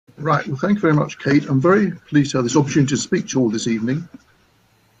Right, well, thank you very much, Kate. I'm very pleased to have this opportunity to speak to you all this evening.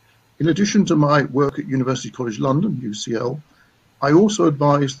 In addition to my work at University College London, UCL, I also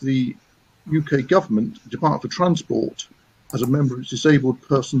advise the UK Government Department for Transport as a member of its Disabled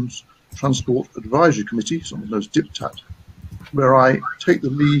Persons Transport Advisory Committee, sometimes known as DPTAC, where I take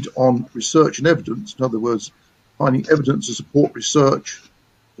the lead on research and evidence, in other words, finding evidence to support research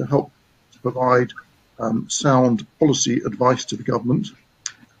to help to provide sound policy advice to the government.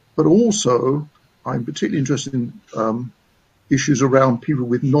 But also, I'm particularly interested in issues around people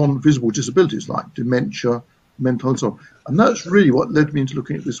with non-visible disabilities like dementia, mental and so on. And that's really what led me into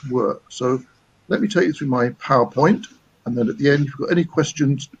looking at this work. So let me take you through my PowerPoint, and then at the end, if you've got any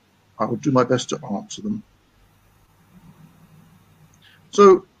questions, I will do my best to answer them.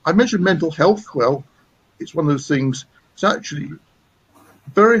 So I mentioned mental health. Well, it's one of those things, it's actually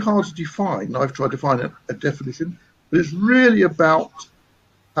very hard to define. I've tried to find a definition, but it's really about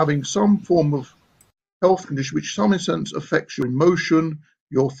having some form of health condition which in some sense affects your emotion,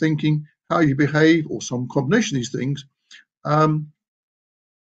 your thinking, how you behave, or some combination of these things. And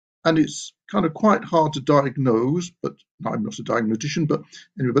it's kind of quite hard to diagnose, but I'm not a diagnostician, but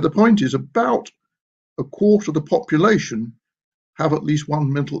anyway, but the point is about a quarter of the population have at least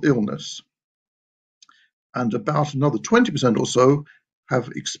one mental illness. And about another 20% or so have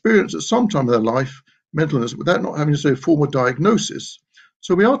experienced at some time in their life mental illness without not having to say a formal diagnosis.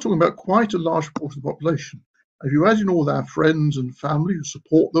 So we are talking about quite a large portion of the population. If you add in all our friends and family who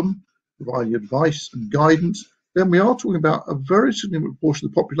support them, providing advice and guidance, then we are talking about a very significant portion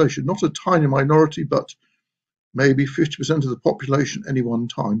of the population, not a tiny minority, but maybe 50% of the population at any one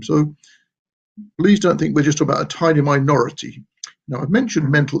time. So please don't think we're just talking about a tiny minority. Now, I've mentioned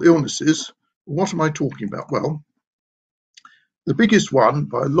mental illnesses. What am I talking about? Well, the biggest one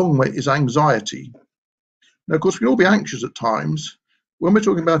by a long way is anxiety. Now, of course, we can all be anxious at times. When we're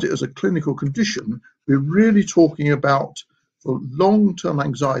talking about it as a clinical condition, we're really talking about long-term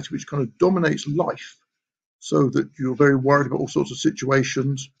anxiety, which kind of dominates life, so that you're very worried about all sorts of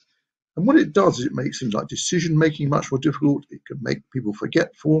situations. And what it does is it makes things like decision-making much more difficult. It can make people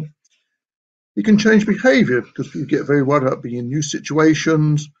forgetful. It can change behavior because people get very worried about being in new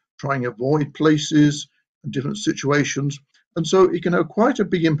situations, trying to avoid places and different situations. And so it can have quite a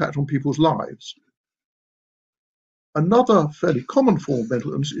big impact on people's lives. Another fairly common form of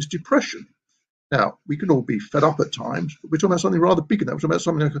mental illness is depression. Now, we can all be fed up at times, but we're talking about something rather bigger than that. We're talking about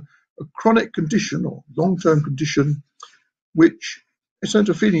something like a chronic condition or long-term condition, which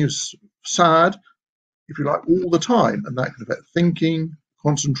essentially feeling is sad, if you like, all the time, and that can affect thinking,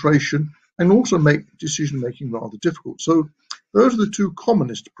 concentration, and also make decision-making rather difficult. So those are the two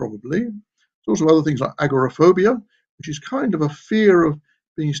commonest, probably. There's also other things like agoraphobia, which is kind of a fear of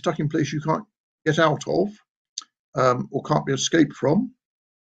being stuck in a place you can't get out of, or can't be escaped from.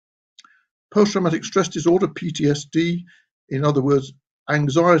 Post-traumatic stress disorder, PTSD, in other words,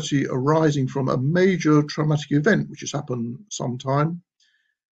 anxiety arising from a major traumatic event which has happened sometime.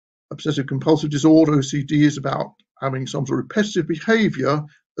 Obsessive compulsive disorder, OCD, is about having some sort of repetitive behavior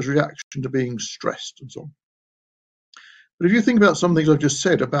as a reaction to being stressed and so on. But if you think about some things I've just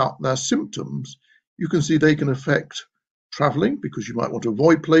said about their symptoms, you can see they can affect traveling because you might want to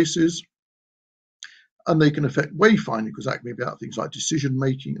avoid places, and they can affect wayfinding because that can be about things like decision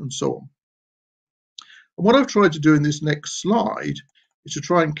making and so on. And what I've tried to do in this next slide is to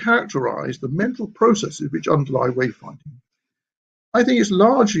try and characterize the mental processes which underlie wayfinding. I think it's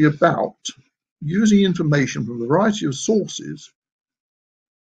largely about using information from a variety of sources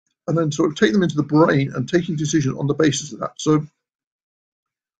and then sort of take them into the brain and taking decisions on the basis of that. So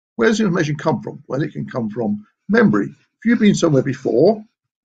where does the information come from? Well, it can come from memory. If you've been somewhere before,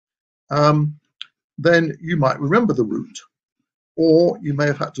 then you might remember the route, or you may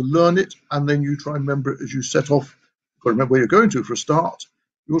have had to learn it and then you try and remember it as you set off. You've got to remember where you're going to for a start.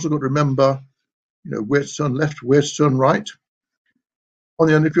 You also got to remember, where to turn left, where to turn right. On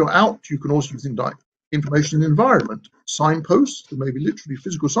the other hand, if you're out, you can also use things like information in the environment, signposts, there may be literally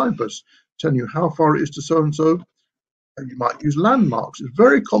physical signposts telling you how far it is to so and so. And you might use landmarks. It's a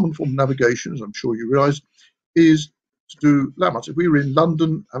very common form of navigation, as I'm sure you realize, is to do landmarks. If we were in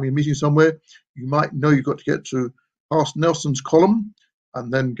London having a meeting somewhere, you might know you've got to get to past Nelson's Column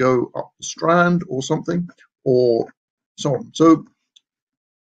and then go up the Strand or something, or so on. So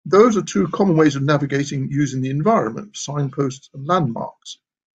those are two common ways of navigating using the environment, signposts and landmarks.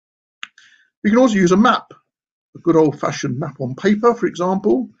 You can also use a map, a good old-fashioned map on paper, for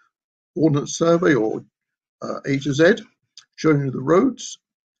example, Ordnance Survey or A to Z, showing you the roads,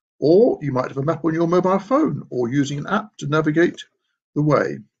 or you might have a map on your mobile phone or using an app to navigate the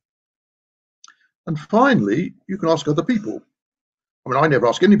way. And finally, you can ask other people. I mean, I never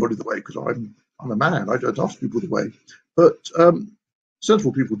ask anybody the way because I'm a man. I don't ask people the way, but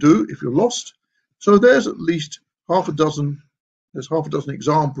sensible people do if you're lost. So there's at least half a dozen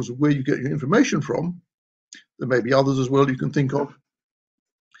examples of where you get your information from. There may be others as well you can think of.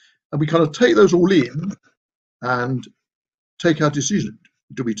 And we kind of take those all in and take our decision.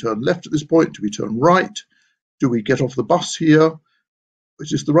 Do we turn left at this point? Do we turn right? Do we get off the bus here?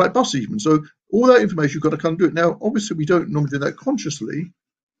 Is this the right bus even? So all that information, you've got to kind of do it. Now, obviously, we don't normally do that consciously.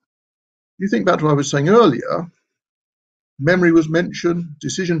 You think back to what I was saying earlier, memory was mentioned,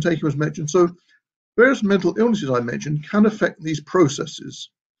 decision taking was mentioned. So various mental illnesses I mentioned can affect these processes.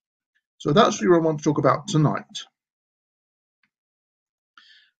 So that's what I want to talk about tonight.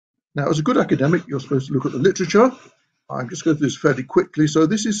 Now, as a good academic, you're supposed to look at the literature. I'm just going through this fairly quickly. So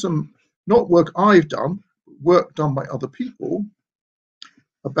this is some, not work I've done, but work done by other people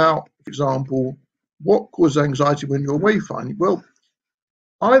about, for example, what causes anxiety when you're wayfinding. Well,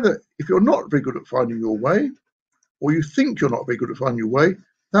 either if you're not very good at finding your way, or you think you're not very good at finding your way,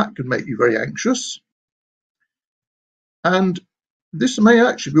 that can make you very anxious. And this may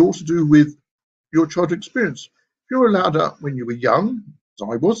actually be also to do with your childhood experience. If you're allowed out when you were young, as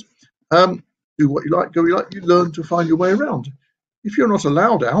I was, do what you like, go where you like, you learn to find your way around. If you're not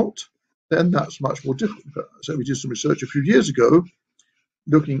allowed out, then that's much more difficult. So we did some research a few years ago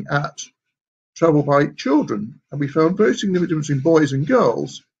looking at travel by children, and we found very significant difference between boys and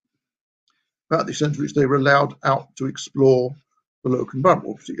girls about the extent to which they were allowed out to explore the local environment,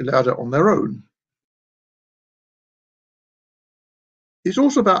 or particularly allowed out on their own. It's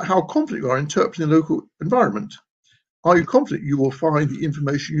also about how confident you are interpreting the local environment. Are you confident you will find the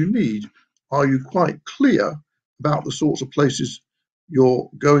information you need? Are you quite clear about the sorts of places you're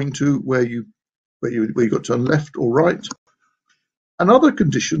going to, where you got to turn left or right? And other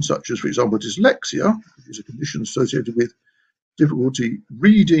conditions, such as, for example, dyslexia, which is a condition associated with difficulty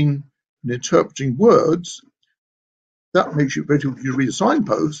reading and interpreting words, that makes it very difficult to read a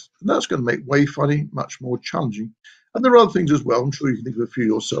signpost, and that's going to make wayfinding much more challenging. And there are other things as well. I'm sure you can think of a few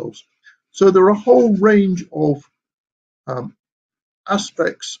yourselves. So there are a whole range of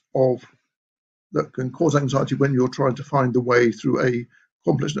aspects of that can cause anxiety when you're trying to find the way through a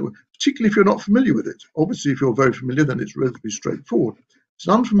complex network, particularly if you're not familiar with it. Obviously, if you're very familiar, then it's relatively straightforward. It's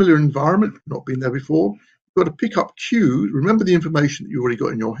an unfamiliar environment, not been there before. You've got to pick up cues, remember the information that you already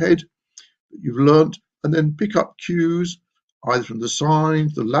got in your head, that you've learnt, and then pick up cues, either from the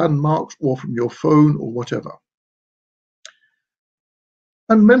signs, the landmarks, or from your phone, or whatever.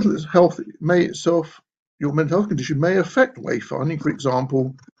 And mental health may itself, your mental health condition may affect wayfinding. For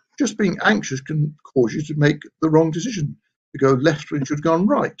example, just being anxious can cause you to make the wrong decision, to go left when you should have gone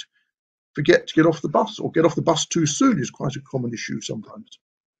right, forget to get off the bus, or get off the bus too soon is quite a common issue sometimes.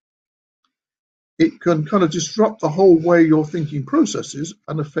 It can kind of disrupt the whole way your thinking processes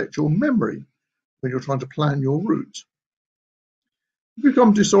and affect your memory when you're trying to plan your route. If you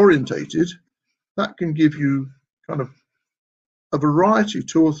become disorientated, that can give you kind of a variety,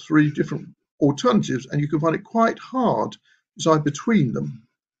 2 or 3 different alternatives, and you can find it quite hard to decide between them,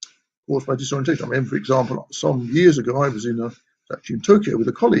 caused by disorientation. I remember, for example, some years ago, I was actually in Tokyo with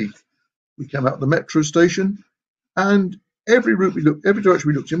a colleague. We came out of the metro station, and every direction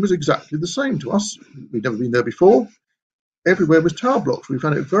we looked in was exactly the same to us. We'd never been there before. Everywhere was tower blocks. We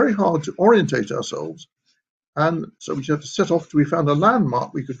found it very hard to orientate ourselves, and so we had to set off till we found a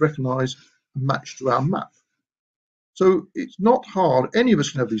landmark we could recognise and match to our map. So it's not hard. Any of us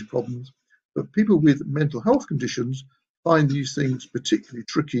can have these problems, but people with mental health conditions find these things particularly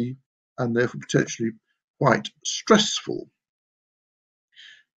tricky and therefore potentially quite stressful.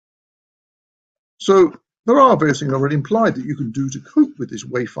 So there are various things already implied that you can do to cope with this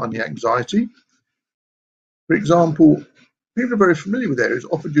wayfinding anxiety. For example, people are very familiar with areas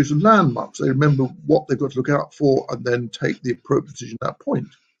often use landmarks. They remember what they've got to look out for and then take the appropriate decision at that point.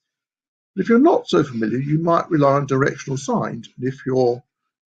 But if you're not so familiar, you might rely on directional signs. And if you're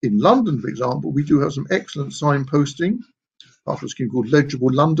in London, for example, we do have some excellent signposting. After a scheme called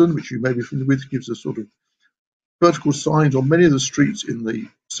Legible London, which you may be familiar with, gives us sort of vertical signs on many of the streets in the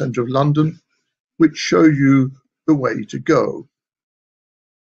centre of London, which show you the way to go.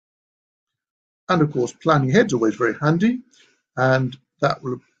 And of course, planning ahead is always very handy, and that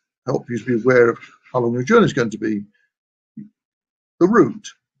will help you to be aware of how long your journey is going to be. The route,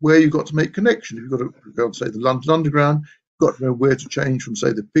 where you've got to make connection. If you've got to go on, say, the London Underground, you've got to know where to change from,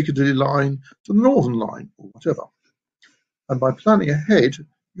 say, the Piccadilly line to the Northern line, or whatever. And by planning ahead,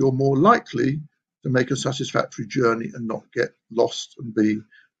 you're more likely to make a satisfactory journey and not get lost and be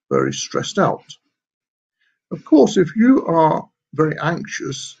very stressed out. Of course, if you are very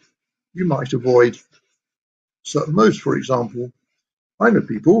anxious, you might avoid certain modes. For example, I know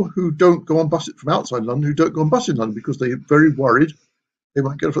people who don't go on buses from outside London who don't go on bus in London because they're very worried they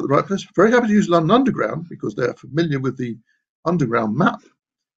won't get off at the right place. Very happy to use London Underground because they're familiar with the Underground map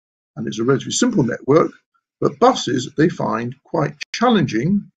and it's a relatively simple network. But buses they find quite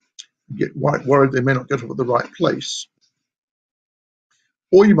challenging, get quite worried they may not get off at the right place.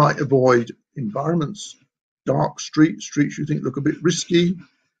 Or you might avoid environments, dark streets you think look a bit risky.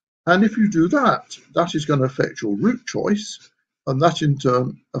 And if you do that, that is going to affect your route choice, and that in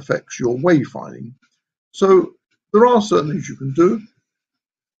turn affects your wayfinding. So there are certain things you can do.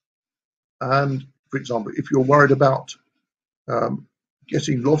 And for example, if you're worried about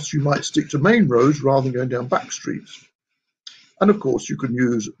getting lost, you might stick to main roads rather than going down back streets. And of course, you can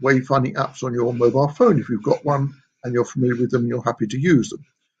use wayfinding apps on your mobile phone if you've got one and you're familiar with them and you're happy to use them.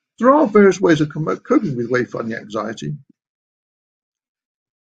 There are various ways of coping with wayfinding anxiety.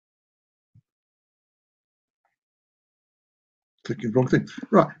 Clicking the wrong thing.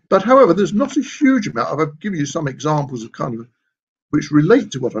 Right, but however, there's not a huge amount. I've given you some examples of kind of which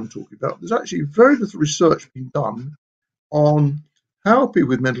relate to what I'm talking about. There's actually very little research being done on how people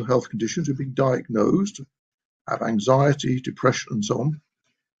with mental health conditions who've been diagnosed, have anxiety, depression, and so on,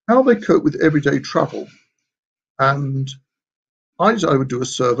 how they cope with everyday travel. And I decided I would do a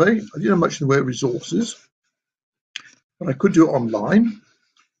survey. I didn't have much in the way of resources, but I could do it online.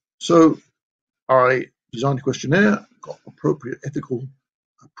 So I designed a questionnaire, got appropriate ethical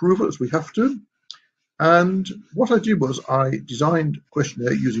approval as we have to. And what I did was I designed a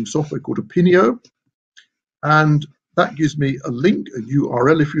questionnaire using software called Opinio. And that gives me a link, a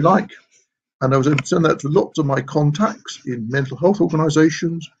URL if you like. And I was able to send that to lots of my contacts in mental health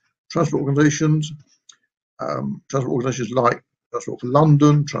organisations, transport organisations like Transport for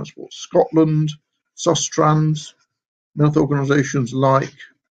London, Transport Scotland, Sustrans, mental organisations like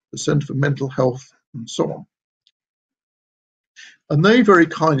the Centre for Mental Health, and so on. And they very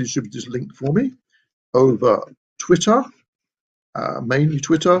kindly distributed this link for me over Twitter, mainly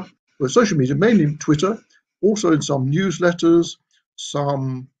Twitter, well, social media, mainly Twitter, also in some newsletters,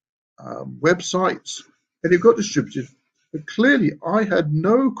 some websites, and it got distributed. But clearly, I had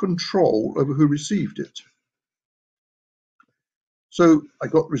no control over who received it. So I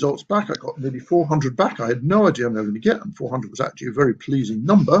got results back. I got nearly 400 back. I had no idea I'm going to get, and 400 was actually a very pleasing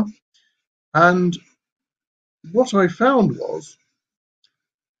number. And what I found was,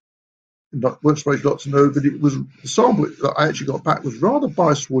 and I weren't supposed to know that it was the sample that I actually got back was rather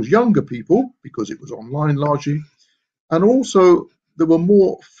biased towards younger people because it was online largely, and also there were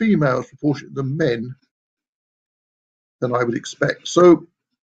more females proportionate than men than I would expect. So,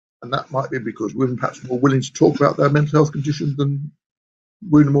 and that might be because women perhaps are more willing to talk about their mental health conditions than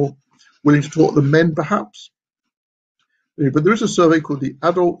women are more willing to talk than men perhaps. But there is a survey called the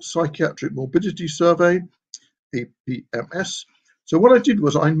Adult Psychiatric Morbidity Survey, APMS. So what I did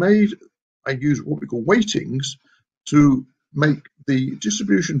was I used what we call weightings to make the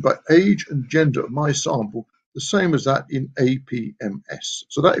distribution by age and gender of my sample the same as that in APMS.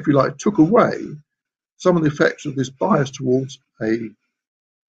 So that, if you like, took away some of the effects of this bias towards a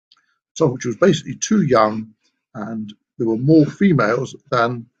sample which was basically too young, and there were more females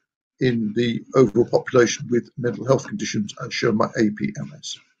than in the overall population with mental health conditions as shown by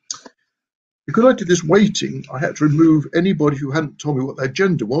APMS. Because I did this weighting, I had to remove anybody who hadn't told me what their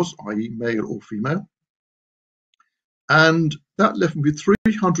gender was, i.e. male or female. And that left me with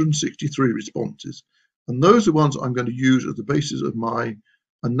 363 responses. And those are the ones I'm going to use as the basis of my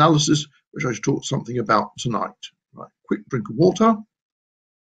analysis, which I should talk something about tonight. Right, quick drink of water.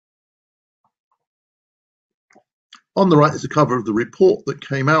 On the right is the cover of the report that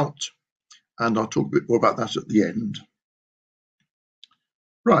came out, and I'll talk a bit more about that at the end.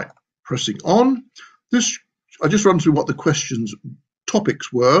 Right. Pressing on. I just run through what the questions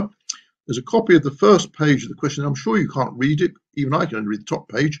topics were. There's a copy of the first page of the question. I'm sure you can't read it. Even I can only read the top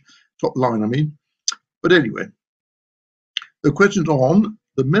page, top line, I mean. But anyway, the question's on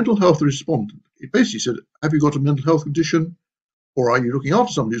the mental health respondent. It basically said, have you got a mental health condition, or are you looking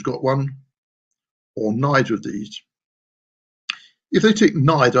after somebody who's got one, or neither of these? If they tick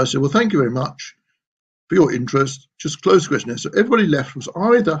neither, I said, well, thank you very much for your interest. Just close the questionnaire. So everybody left was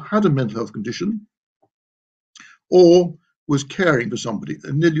either had a mental health condition or was caring for somebody.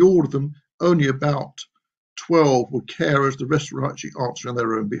 And nearly all of them, only about 12 were carers. The rest were actually answering on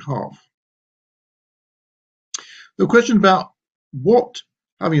their own behalf. The question about what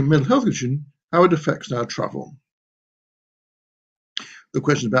having a mental health condition, how it affects our travel. The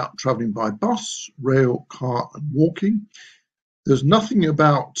question about traveling by bus, rail, car, and walking. There's nothing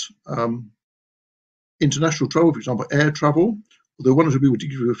about international travel, for example, air travel, although one or two people did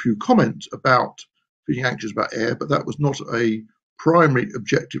give a few comments about feeling anxious about air, but that was not a primary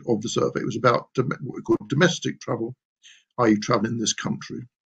objective of the survey. It was about what we call domestic travel, i.e. traveling in this country.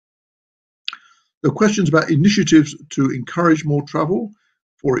 There are questions about initiatives to encourage more travel.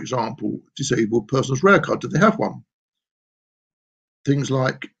 For example, disabled persons rare card, do they have one? Things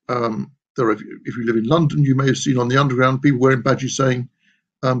like, if you live in London, you may have seen on the Underground people wearing badges saying,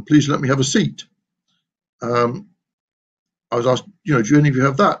 please let me have a seat. I was asked, do any of you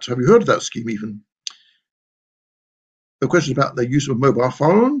have that? Have you heard of that scheme even? There are questions about their use of mobile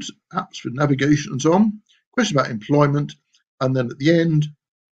phones, apps for navigation and so on. Questions about employment, and then at the end,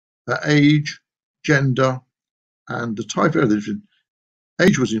 age, gender, and the type of area.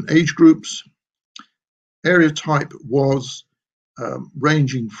 Age was in age groups. Area type was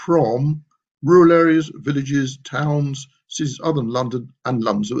ranging from rural areas, villages, towns, cities other than London, and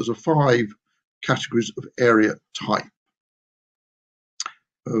London. So it was 5 categories of area type.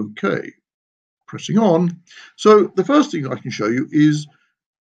 Okay, pressing on. So the first thing I can show you is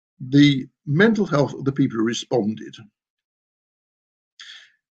the mental health of the people who responded.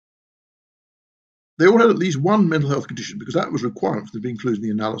 They all had at least one mental health condition because that was a requirement for them to be included in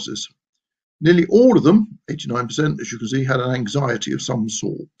the analysis. Nearly all of them, 89%, as you can see, had an anxiety of some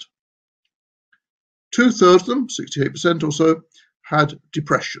sort. 2/3 of them, 68% or so, had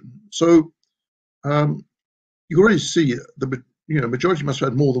depression. So you already see the majority must have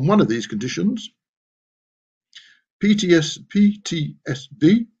had more than one of these conditions. PTSD,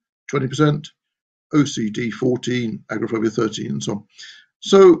 20%, OCD, 14%, agoraphobia, 13%, and so on.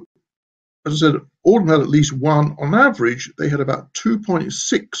 So, as I said, all of them had at least one. On average, they had about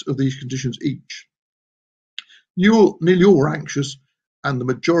 2.6 of these conditions each. Nearly all were anxious, and the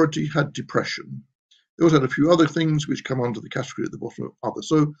majority had depression. They also had a few other things which come under the category at the bottom of other.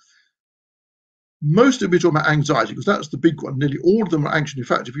 So most of it talking about anxiety, because that's the big one. Nearly all of them are anxious. In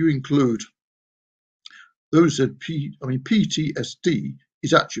fact, if you include those who said PTSD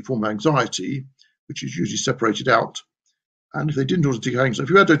is actually a form of anxiety, which is usually separated out. And if they didn't also take anxiety, if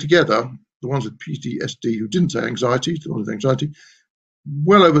you add those together, the ones with PTSD who didn't say anxiety, the ones with anxiety,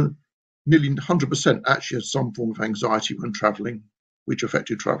 well over nearly 100% actually had some form of anxiety when traveling, which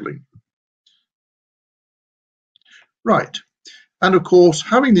affected traveling. Right. And of course,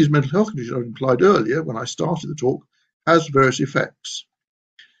 having these mental health conditions I implied earlier when I started the talk has various effects.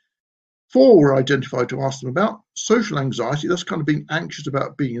 4 were identified to ask them about. Social anxiety, that's kind of being anxious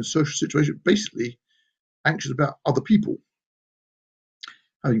about being in a social situation, basically anxious about other people.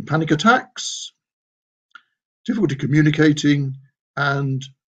 Having panic attacks, difficulty communicating, and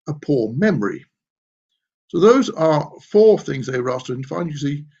a poor memory. So those are 4 things they were asked to identify. You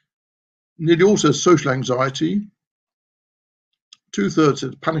see, nearly all says social anxiety, 2/3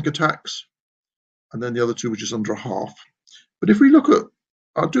 said panic attacks, and then the other 2 were just under a half. But if we look at,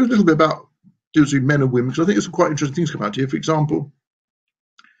 I'll do a little bit about between men and women, because I think there's some quite interesting things come out here. For example,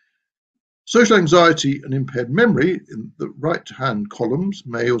 social anxiety and impaired memory in the right-hand columns,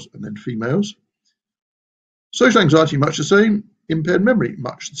 males and then females. Social anxiety, much the same. Impaired memory,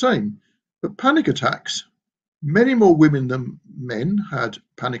 much the same. But panic attacks, many more women than men had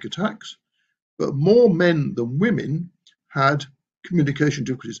panic attacks, but more men than women had communication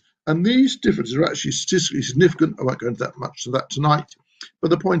difficulties. And these differences are actually statistically significant. I won't go into that much of that tonight.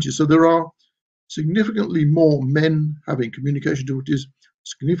 But the point is, so there are significantly more men having communication difficulties,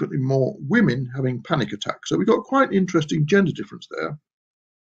 significantly more women having panic attacks. So we've got quite an interesting gender difference there.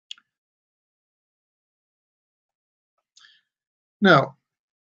 Now,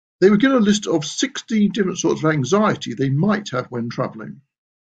 they were given a list of 16 different sorts of anxiety they might have when traveling.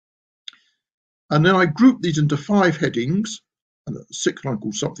 And then I grouped these into 5 headings, and the 6th one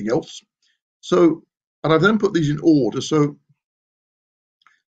called something else. So, and I've then put these in order. So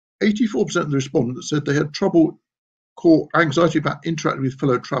 84% of the respondents said they had trouble or anxiety about interacting with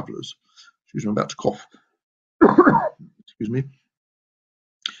fellow travellers. Excuse me, I'm about to cough. Excuse me.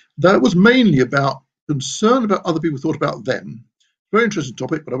 That was mainly about concern about other people thought about them. Very interesting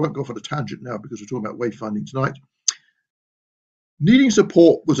topic, but I won't go off on a tangent now because we're talking about wayfinding tonight. Needing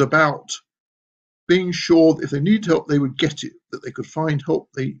support was about being sure that if they needed help, they would get it, that they could find help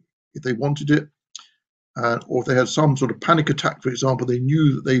if they wanted it, or if they had some sort of panic attack, for example, they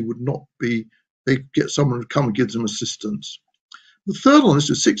knew that they would not be, they could get someone to come and give them assistance. The third on this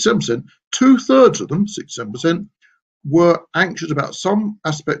is 67%, 2/3 of them, 67%, were anxious about some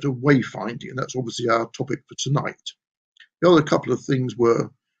aspect of wayfinding, and that's obviously our topic for tonight. The other couple of things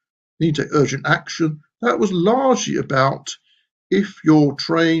were need to take urgent action. That was largely about if your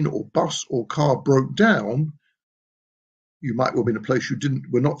train or bus or car broke down, you might well be in a place you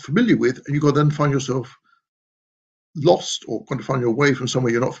were not familiar with, and you've got to then find yourself lost or trying to find your way from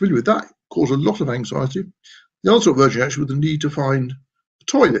somewhere you're not familiar with. That caused a lot of anxiety. The other sort of urgent action was the need to find a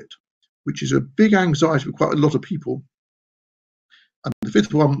toilet, which is a big anxiety for quite a lot of people. And the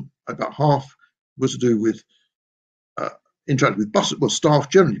fifth one, about half, was to do with interacting with staff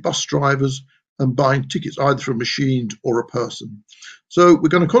generally, bus drivers, and buying tickets either from machines or a person. So we're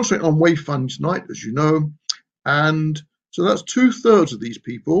going to concentrate on wayfinding tonight, as you know, and so that's 2/3 of these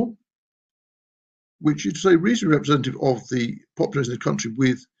people, which is to say reasonably representative of the population of the country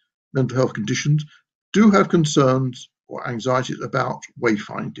with mental health conditions, do have concerns or anxieties about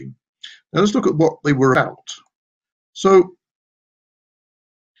wayfinding. Now let's look at what they were about. So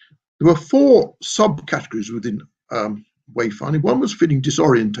there were 4 subcategories within wayfinding. One was feeling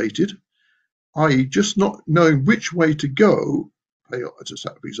disorientated, i.e. just not knowing which way to go. For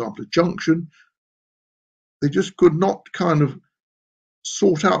example, a junction. They just could not kind of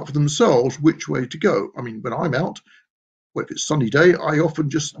sort out for themselves which way to go. I mean, when I'm out, well, if it's a sunny day, I often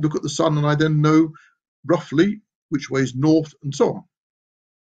just look at the sun and I then know roughly which way is north and so on.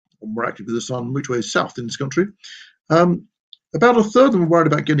 Or more active with the sun, which way is south in this country. About 1/3 of them were worried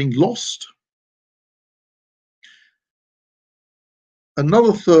about getting lost.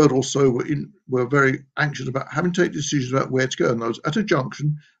 Another 1/3 or so were very anxious about having to take decisions about where to go. And those at a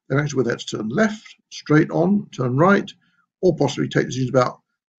junction, they're anxious whether to turn left, straight on, turn right, or possibly take decisions about,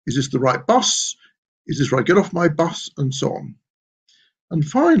 is this the right bus? Is this where I get off my bus? And so on. And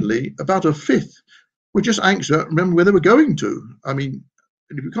finally, about 1/5 were just anxious about remembering where they were going to. I mean,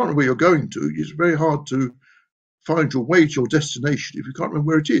 and if you can't remember where you're going to, it's very hard to find your way to your destination if you can't remember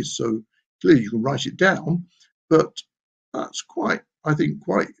where it is. So clearly you can write it down, but that's quite, I think,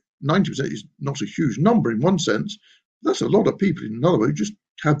 quite 90% is not a huge number in one sense. That's a lot of people in another way who just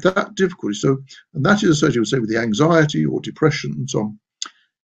have that difficulty. So, and that is associated, say, with the anxiety or depression and so on.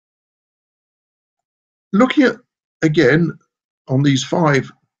 Looking at, again, on these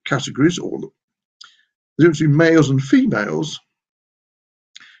 5 categories, or the difference between males and females,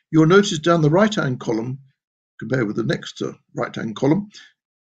 you'll notice down the right-hand column, compared with the next right-hand column,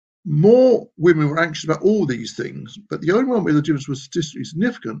 more women were anxious about all these things, but the only one where the difference was statistically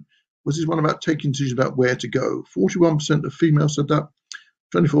significant was this one about taking decisions about where to go. 41% of females said that,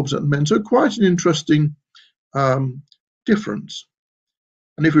 24% of men. So quite an interesting difference.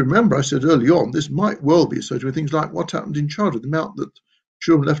 And if you remember, I said early on, this might well be associated with things like what happened in childhood, the amount that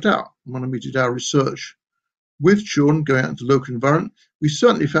children left out. When we did our research with children going out into the local environment, we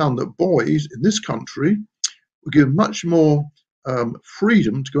certainly found that boys in this country were given much more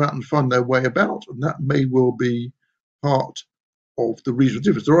freedom to go out and find their way about, and that may well be part of the regional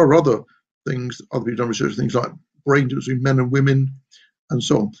difference. There are other things, other people have done research, things like brain difference between men and women, and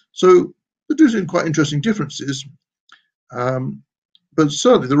so on. So there do seem quite interesting differences, but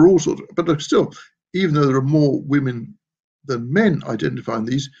certainly there are all sorts. But still, even though there are more women than men identifying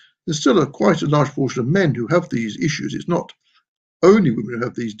these, there's still quite a large portion of men who have these issues. It's not only women who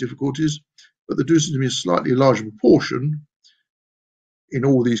have these difficulties, but there do seem to be a slightly larger proportion in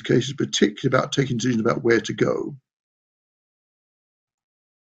all these cases, particularly about taking decisions about where to go.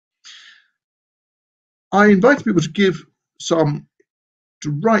 I invite people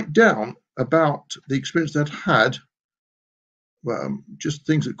to write down about the experience they'd had, just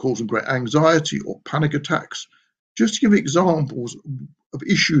things that cause them great anxiety or panic attacks, just to give examples of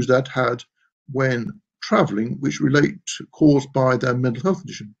issues they'd had when traveling, which caused by their mental health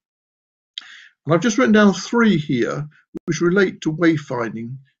condition. And I've just written down 3 here, which relate to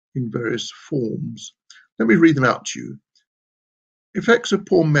wayfinding in various forms. Let me read them out to you. Effects of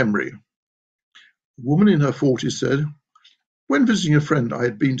poor memory. A woman in her 40s said, when visiting a friend I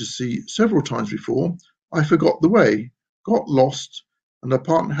had been to see several times before, I forgot the way, got lost, and her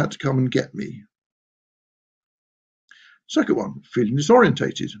partner had to come and get me. Second one, feeling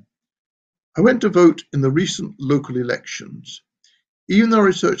disorientated. I went to vote in the recent local elections. Even though I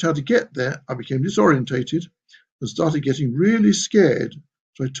researched how to get there, I became disorientated and started getting really scared,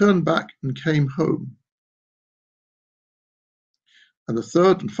 so I turned back and came home. And the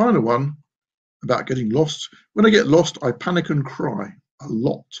third and final one, about getting lost. When I get lost, I panic and cry a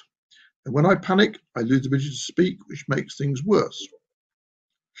lot. And when I panic, I lose the ability to speak, which makes things worse.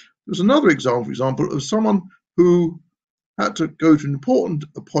 There was another example, for example, of someone who had to go to an important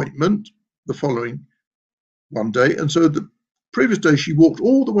appointment the following one day, and so the previous day she walked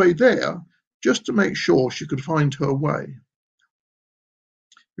all the way there just to make sure she could find her way.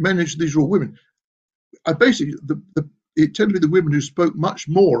 You may mention these are all women. Basically, it tended to be the women who spoke much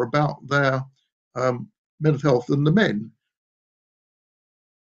more about their mental health than the men.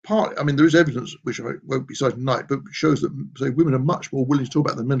 I mean, there is evidence, which I won't be citing tonight, but shows that, say, women are much more willing to talk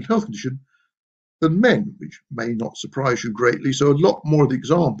about their mental health condition than men, which may not surprise you greatly. So a lot more of the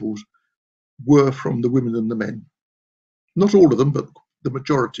examples were from the women and the men. Not all of them, but the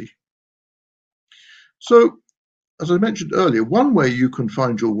majority. So, as I mentioned earlier, one way you can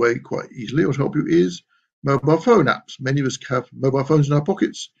find your way quite easily or to help you is mobile phone apps. Many of us have mobile phones in our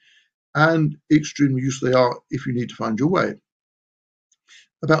pockets, and extremely useful they are if you need to find your way.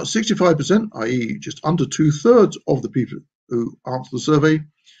 About 65%, i.e. just under 2/3 of the people who answer the survey,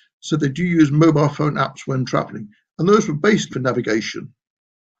 said they do use mobile phone apps when traveling, and those were based for navigation.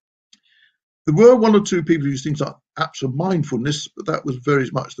 There were one or two people who use things like apps for mindfulness, but that was very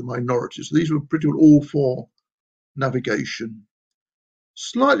much the minority. So these were pretty well all for navigation.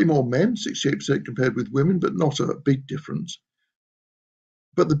 Slightly more men, 68% compared with women, but not a big difference.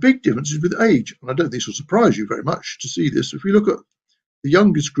 But the big difference is with age, and I don't think this will surprise you very much to see this. If we look at the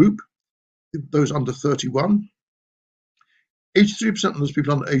youngest group, those under 31, 83% of those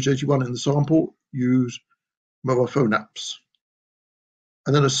people under age 81 in the sample use mobile phone apps.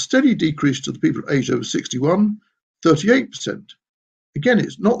 And then a steady decrease to the people aged over 61, 38%. Again,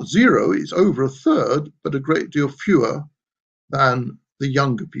 it's not zero, it's over a third, but a great deal fewer than the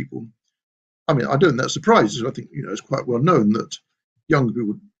younger people. I mean, I don't think that surprises. I think, it's quite well known that younger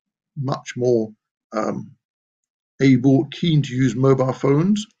people are much more keen to use mobile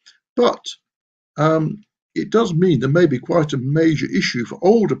phones, but it does mean there may be quite a major issue for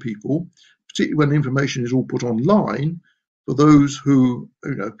older people, particularly when information is all put online. For those who,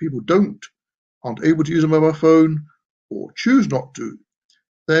 people aren't able to use a mobile phone or choose not to,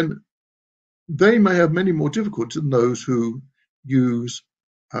 then they may have many more difficulties than those who use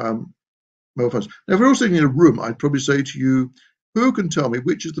mobile phones. Now, if we're all sitting in a room, I'd probably say to you, who can tell me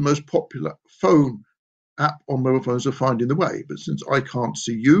which is the most popular phone app on mobile phones for finding the way? But since I can't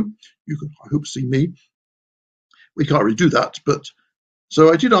see you, you can, I hope, see me. We can't really do that, but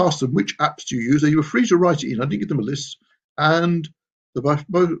so I did ask them which apps do you use. They were free to write it in. I didn't give them a list. And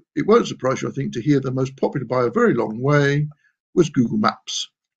it won't surprise you, I think, to hear the most popular by a very long way was Google Maps.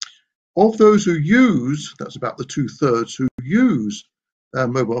 Of those who use, that's about the 2/3 who use their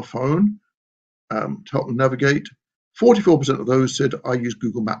mobile phone to help them navigate, 44% of those said, I use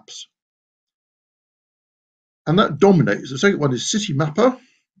Google Maps. And that dominates. The second one is City Mapper,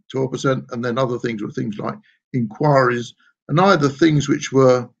 12%, and then other things were things like inquiries, and either things which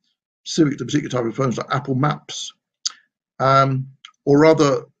were specific to a particular type of phones like Apple Maps, or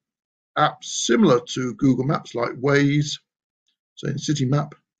other apps similar to Google Maps like Waze, so in City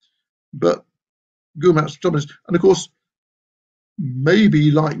Map, but Google Maps dominates. And of course, maybe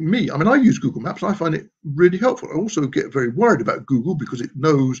like me, I mean, I use Google Maps. I find it really helpful. I also get very worried about Google because it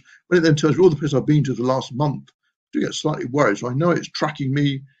knows, when it then tells me all the places I've been to the last month, I do get slightly worried. So I know it's tracking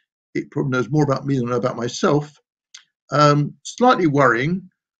me. It probably knows more about me than I know about myself. Slightly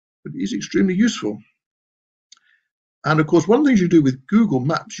worrying, but it is extremely useful. And of course, one of the things you do with Google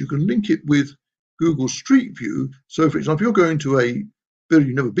Maps, you can link it with Google Street View. So for example, if you're going to a building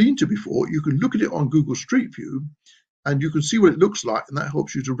you've never been to before, you can look at it on Google Street View and you can see what it looks like, and that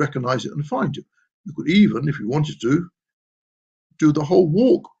helps you to recognize it and find it. You could even, if you wanted to, do the whole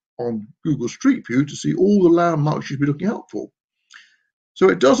walk on Google Street View to see all the landmarks you'd be looking out for. So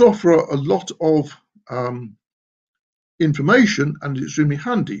it does offer a lot of information, and it's extremely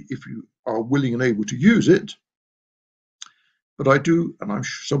handy if you are willing and able to use it. But I do, and I'm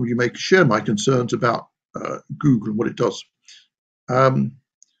sure some of you may share my concerns about Google and what it does.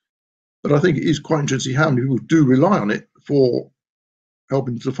 But I think it is quite interesting how many people do rely on it for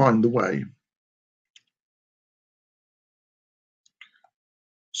helping to find the way.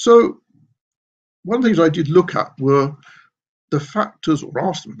 So one of the things I did look at were the factors, or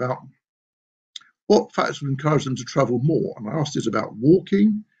asked them about what factors would encourage them to travel more. And I asked this about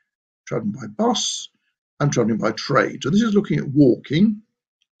walking, traveling by bus, and traveling by train. So this is looking at walking.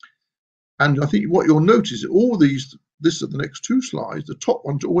 And I think what you'll notice is all these, this are the next two slides, the top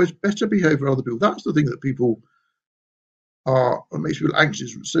ones are always better behavior of other people. That's the thing that people are, what makes people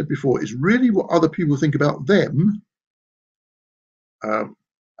anxious, as I said before, is really what other people think about them.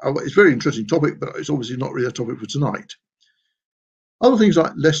 It's a very interesting topic, but it's obviously not really a topic for tonight. Other things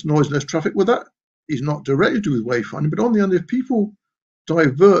like less noise, less traffic, well, that is not directly to do with wayfinding, but on the other, if people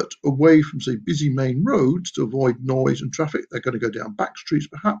divert away from, say, busy main roads to avoid noise and traffic, they're going to go down back streets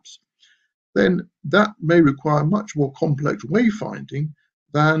perhaps, then that may require much more complex wayfinding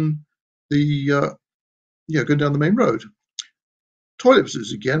than the going down the main road. Toilet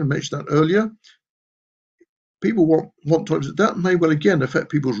facilities, again, I mentioned that earlier. People want toilets. That may well again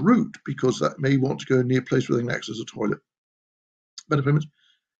affect people's route, because that may want to go near a place where they can access a toilet. Better payments.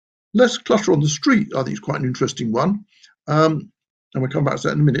 Less clutter on the street, I think, is quite an interesting one. And we'll come back to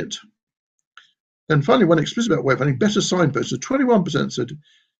that in a minute. Then finally, one explicit about wayfinding, better signposts. So 21% said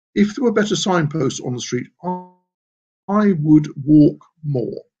if there were better signposts on the street, I would walk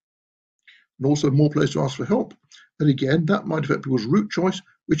more. And also more places to ask for help. And again, that might affect people's route choice,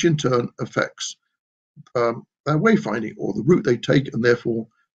 which in turn affects their wayfinding or the route they take, and therefore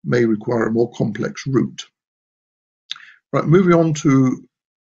may require a more complex route. Right, moving on to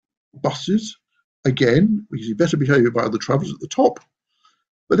buses. Again, we see better behaviour by other travellers at the top,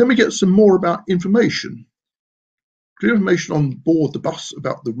 but then we get some more about information. Clear information on board the bus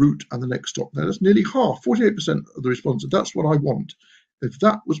about the route and the next stop. Now that's nearly half, 48% of the respondents. That's what I want. If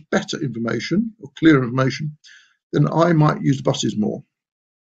that was better information or clear information, then I might use the buses more.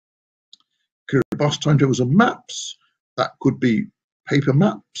 Clear bus timetables and maps. That could be paper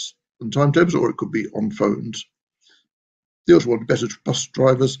maps and timetables, or it could be on phones. They also want better bus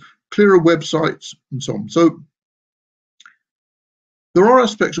drivers, clearer websites, and so on. So there are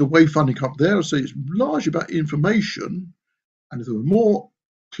aspects of wayfinding up there. I say it's largely about information, and if there were more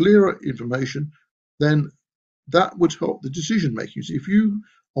clearer information, then that would help the decision making. So if you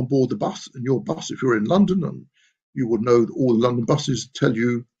on board the bus, and your bus, if you're in London, and you would know that all the London buses tell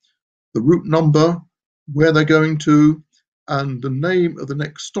you the route number, where they're going to, and the name of the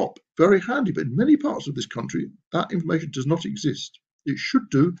next stop. Very handy, but in many parts of this country, that information does not exist. It should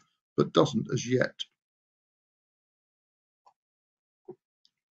do, but doesn't as yet.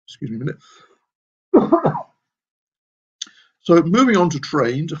 Excuse me a minute. So moving on to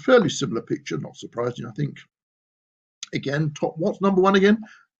trains, a fairly similar picture, not surprising, I think. Again, what's number one again?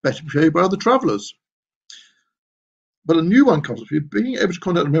 Better behaved by other travellers. But a new one comes up here, being able to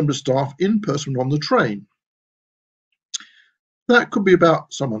contact a member of staff in person on the train. That could be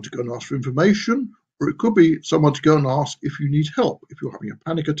about someone to go and ask for information, or it could be someone to go and ask if you need help, if you're having a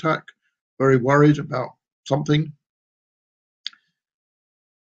panic attack, very worried about something.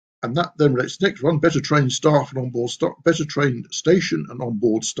 And that then relates to the next one, better trained staff and onboard staff, better trained station and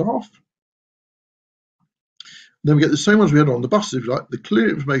onboard staff. Then we get the same ones we had on the buses, if you like, the clear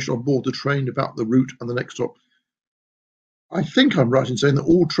information on board the train about the route and the next stop. I think I'm right in saying that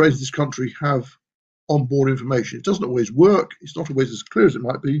all trains in this country have onboard information. It doesn't always work. It's not always as clear as it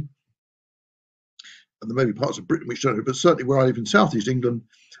might be. And there may be parts of Britain which don't, but certainly where I live in South East England,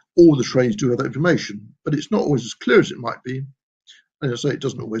 all the trains do have that information, but it's not always as clear as it might be. And I say it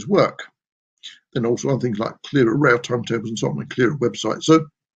doesn't always work. Then also other things like clearer rail timetables and so on, and clearer websites. So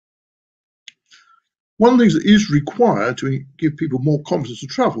one of the things that is required to give people more confidence to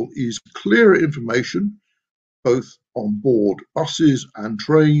travel is clearer information, both on board buses and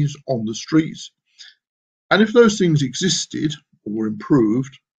trains, on the streets. And if those things existed or were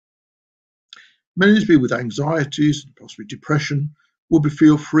improved, many of these people with anxieties, possibly depression, would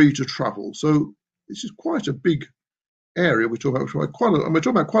feel free to travel. So this is quite a big area we're talking about. We're talking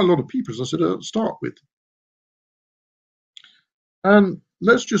about quite a lot of people, as I said to start with. And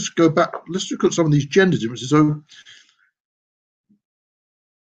let's just go back. Let's look at some of these gender differences. So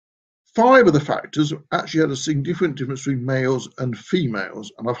 5 of the factors actually had a significant difference between males and females.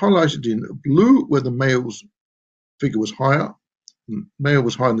 And I've highlighted in blue where the male's figure was higher, the male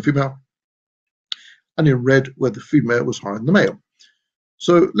was higher than the female, and in red where the female was higher than the male.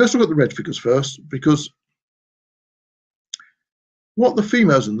 So let's look at the red figures first, because what the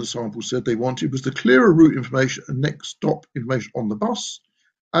females in the sample said they wanted was the clearer route information and next stop information on the bus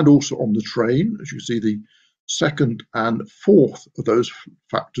and also on the train. As you can see, the second and fourth of those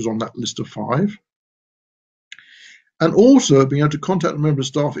factors on that list of 5. And also being able to contact a member of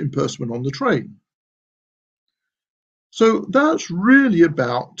staff in person when on the train. So that's really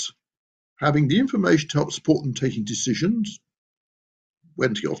about having the information to help support them taking decisions,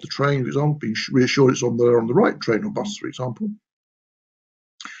 when to get off the train, for example, being reassured it's on the right train or bus, for example,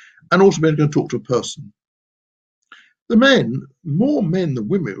 and also being able to talk to a person. The men, more men than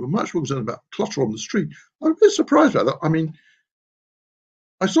women, were much more concerned about clutter on the street. I'm a bit surprised about that. I mean,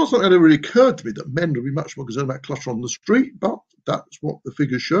 I saw something that never really occurred to me that men would be much more concerned about clutter on the street, but that's what the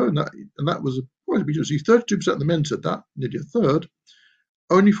figures show, and that was quite a big difference. 32% of the men said that, nearly a third.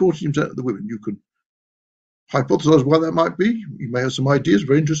 Only 14% of the women. You could hypothesize why that might be. You may have some ideas.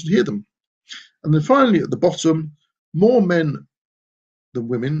 Very interested to hear them. And then finally, at the bottom, more men than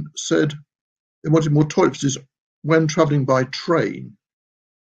women said they wanted more toilet facilities when travelling by train,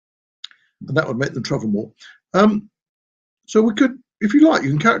 and that would make them travel more. So we could, if you like, you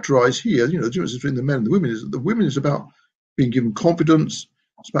can characterise here, the difference between the men and the women is that the women is about being given confidence.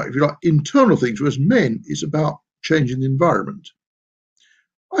 It's about, if you like, internal things, whereas men is about changing the environment.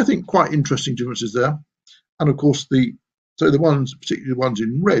 I think quite interesting differences there. And of course, the ones, particularly the ones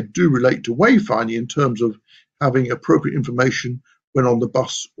in red, do relate to wayfinding in terms of having appropriate information when on the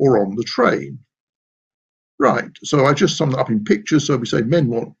bus or on the train. Right, so I just summed it up in pictures. So we say men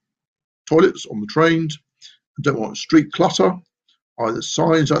want toilets on the trains, and don't want street clutter, either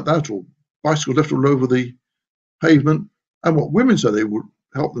signs like that or bicycles left all over the pavement. And what women say they would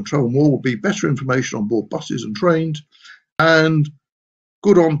help them travel more would be better information on board buses and trains and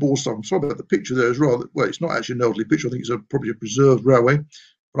good on-board stuff. I'm sorry about the picture there as well. Well, it's not actually an elderly picture. I think it's probably a preserved railway.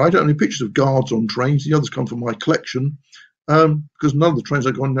 But I don't have any pictures of guards on trains. The others come from my collection because none of the trains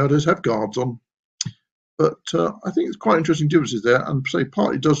I go on nowadays have guards on. But I think it's quite interesting differences there, and say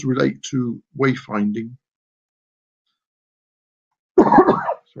partly does relate to wayfinding.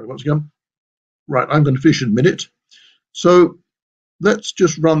 Sorry, once again. Right, I'm going to finish in a minute. So let's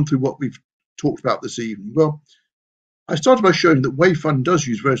just run through what we've talked about this evening. Well, I started by showing that wayfinding does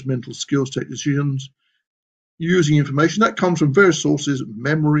use various mental skills to take decisions using information that comes from various sources: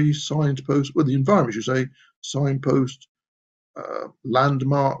 memory, signposts, well, the environment, you say, signposts,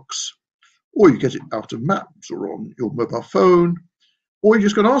 landmarks, or you get it out of maps or on your mobile phone, or you're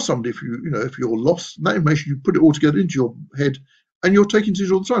just going to ask somebody if you're lost. And that information, you put it all together into your head, and you're taking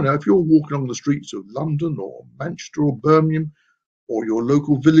decisions all the time. Now, if you're walking along the streets of London or Manchester or Birmingham or your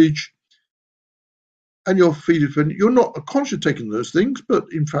local village, and you're feeling, you're not consciously taking those things, but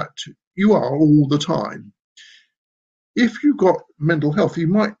in fact, you are all the time. If you've got mental health, you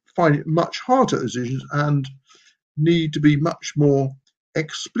might find it much harder to take decisions and need to be much more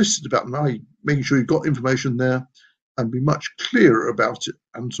explicit about them, making sure you've got information there and be much clearer about it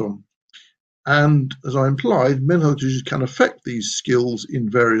and so on. And as I implied, mental health diseases can affect these skills in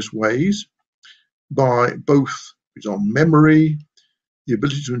various ways by both, for example, memory, the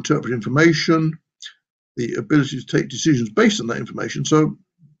ability to interpret information, the ability to take decisions based on that information. So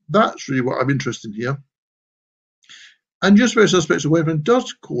that's really what I'm interested in here. And just various aspects of wayfinding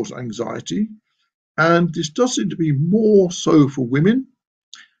does cause anxiety, and this does seem to be more so for women,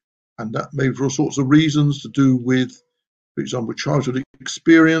 and that may be for all sorts of reasons to do with, for example, childhood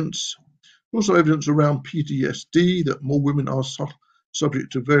experience. Also evidence around PTSD, that more women are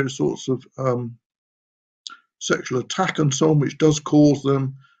subject to various sorts of sexual attack and so on, which does cause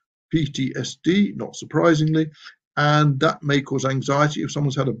them PTSD, not surprisingly, and that may cause anxiety. If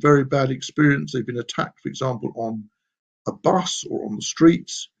someone's had a very bad experience, they've been attacked, for example, on a bus or on the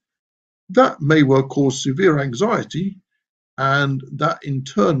streets, that may well cause severe anxiety, and that in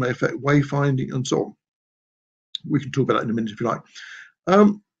turn may affect wayfinding and so on. We can talk about that in a minute if you like.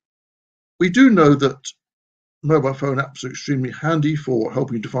 We do know that mobile phone apps are extremely handy for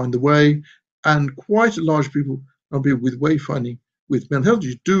helping you to find the way, and quite a large number of people with wayfinding with mental health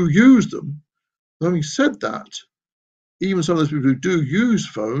do use them. Having said that, even some of those people who do use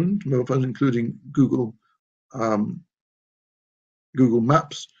mobile phones, including Google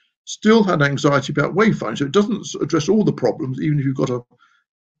Maps, still had anxiety about wayfinding. So it doesn't address all the problems, even if you've got a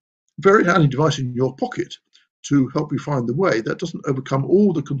very handy device in your pocket to help you find the way. That doesn't overcome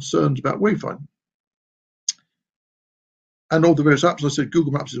all the concerns about wayfinding. And all the various apps, as I said,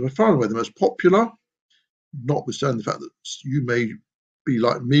 Google Maps is by far and away the most popular, notwithstanding the fact that you may be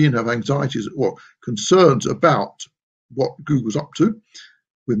like me and have anxieties or concerns about what Google's up to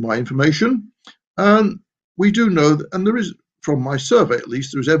with my information. We do know that, and there is, from my survey at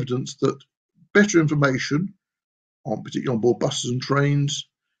least, there is evidence that better information, particularly on board buses and trains,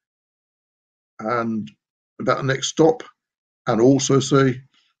 and about the next stop, and also say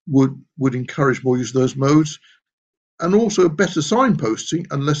would encourage more use of those modes, and also better signposting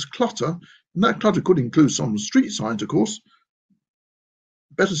and less clutter. And that clutter could include some street signs, of course.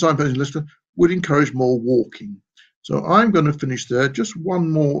 Better signposting and less clutter would encourage more walking. So I'm going to finish there. Just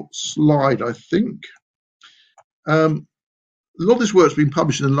one more slide, I think. A lot of this work's been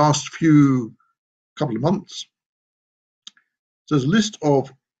published in the last couple of months. So there's a list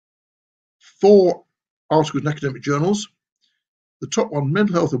of 4 articles in academic journals. The top one,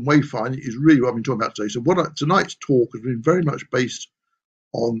 mental health and wayfinding, is really what I've been talking about today. So tonight's talk has been very much based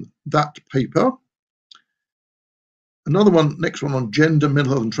on that paper. Another one, next one, on gender,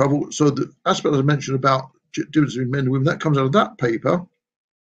 mental health and travel. So the aspect that I mentioned about differences between men and women, that comes out of that paper.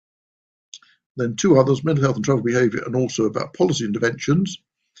 Then 2 others, mental health and travel behaviour, and also about policy interventions.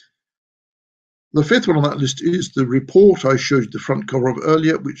 The 5th one on that list is the report I showed you the front cover of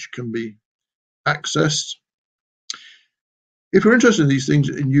earlier, which can be accessed. If you're interested in these things,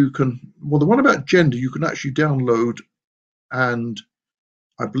 and you can, well, the one about gender you can actually download, and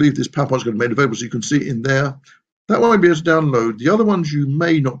I believe this PowerPoint is going to be made available so you can see it in there. That one might be able to download. The other ones you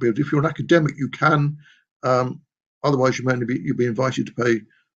may not be able to. If you're an academic, you can. Otherwise, you'll be invited to pay,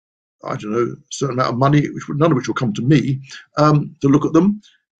 I don't know, a certain amount of money, none of which will come to me, to look at them.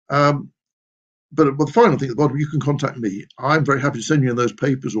 But the final thing at the bottom, you can contact me. I'm very happy to send you those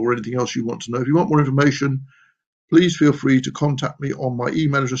papers or anything else you want to know. If you want more information, please feel free to contact me on my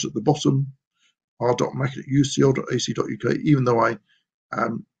email address at the bottom, r.mackett@ucl.ac.uk, even though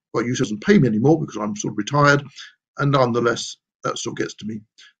UCL doesn't pay me anymore because I'm sort of retired, and nonetheless, that still gets to me.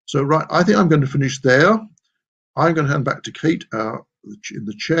 So, right, I think I'm going to finish there. I'm going to hand back to Kate in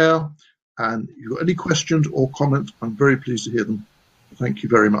the chair, and if you've got any questions or comments, I'm very pleased to hear them. Thank you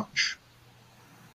very much.